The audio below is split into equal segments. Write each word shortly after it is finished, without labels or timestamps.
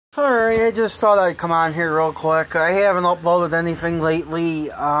Alright, I just thought I'd come on here real quick. I haven't uploaded anything lately.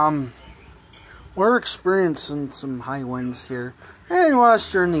 We're experiencing some high winds here in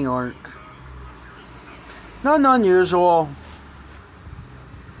Western New York. Nothing unusual.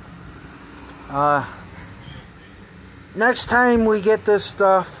 Next time we get this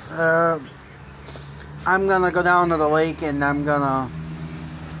stuff, I'm gonna go down to the lake and I'm gonna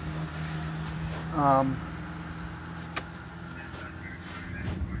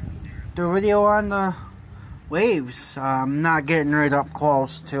do a video on the waves. I'm not getting right up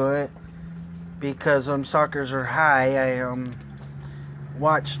close to it because them suckers are high. I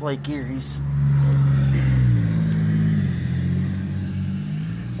watched Lake Erie's,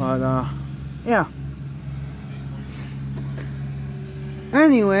 but yeah.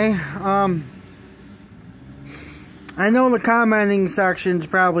 Anyway, I know the commenting section's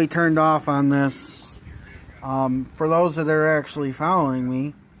probably turned off on this. For those that are actually following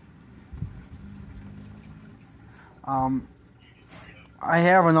me, I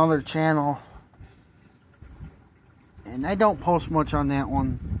have another channel, and I don't post much on that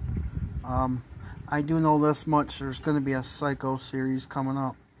one. I do know this much: there's going to be a Psycho series coming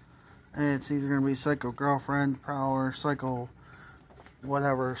up, and it's either going to be Psycho Girlfriend, or Psycho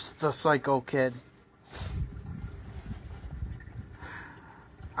whatever, the Psycho Kid.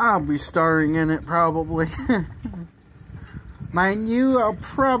 I'll be starring in it probably. Mind you, I'll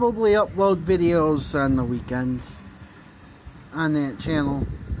probably upload videos on the weekends on that channel.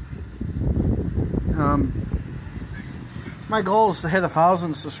 My goal is to hit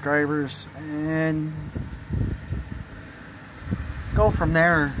 1,000 subscribers and go from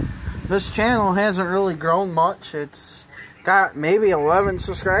there. This channel hasn't really grown much. It's got maybe 11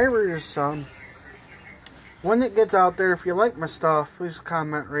 subscribers. When it gets out there, if you like my stuff, please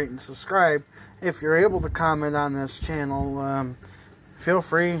comment, rate, and subscribe. If you're able to comment on this channel, feel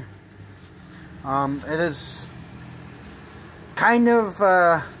free. It is kind of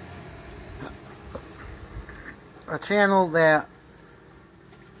a channel that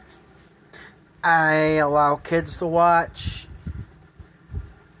I allow kids to watch.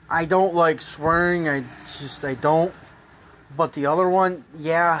 I don't like swearing, I don't. But the other one,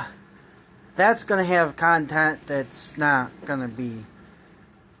 yeah, that's going to have content that's not going to be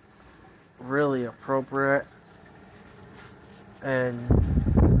really appropriate and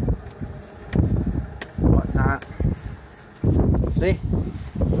whatnot. See?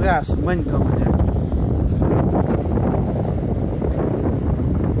 We got some wind coming in.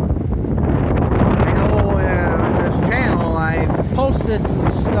 I know on this channel I posted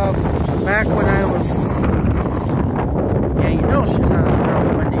some stuff back when I was... Yeah, you know she's not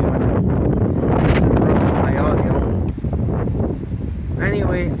really windy when it's interrupting my audio.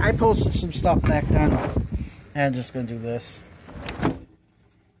 Anyway, I posted some stuff back then. And I'm just gonna do this.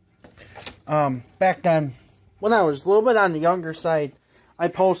 Back then, when I was a little bit on the younger side, I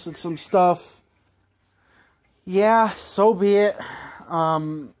posted some stuff. Yeah, so be it.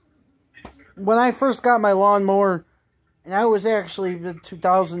 When I first got my lawnmower, and I was actually the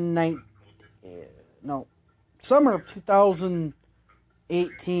 2009, no, summer of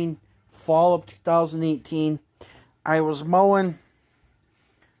 2018, fall of 2018, I was mowing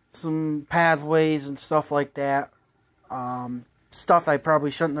some pathways and stuff like that. Stuff I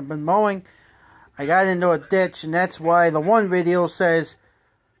probably shouldn't have been mowing. I got into a ditch, and that's why the one video says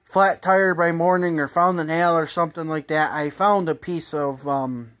flat tire by morning or found a nail or something like that. I found a piece of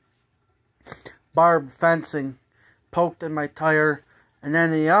barbed fencing poked in my tire, and then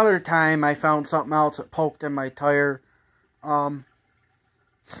the other time I found something else that poked in my tire. I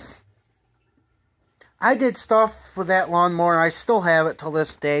did stuff with that lawnmower. I still have it till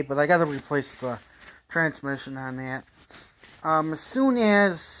this day, but I got to replace the transmission on that. As soon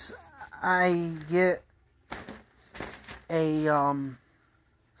as I get a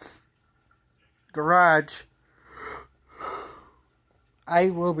garage,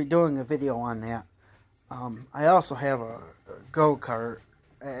 I will be doing a video on that. I also have a go-kart,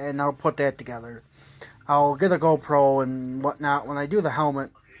 and I'll put that together. I'll get a GoPro and whatnot. When I do the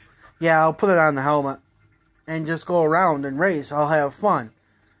helmet, yeah, I'll put it on the helmet and just go around and race. I'll have fun.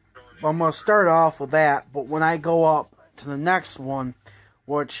 I'm going to start off with that, but when I go up to the next one,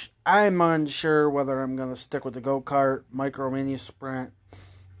 which I'm unsure whether I'm going to stick with the go-kart, micro mini sprint,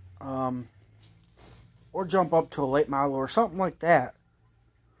 or jump up to a late model or something like that.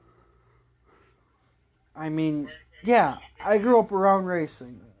 I mean, yeah, I grew up around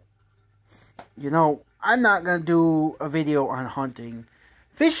racing. You know, I'm not going to do a video on hunting.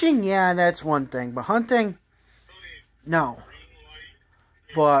 Fishing, yeah, that's one thing. But hunting, no.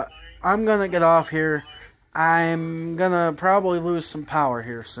 But I'm going to get off here. I'm gonna probably lose some power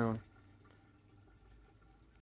here soon.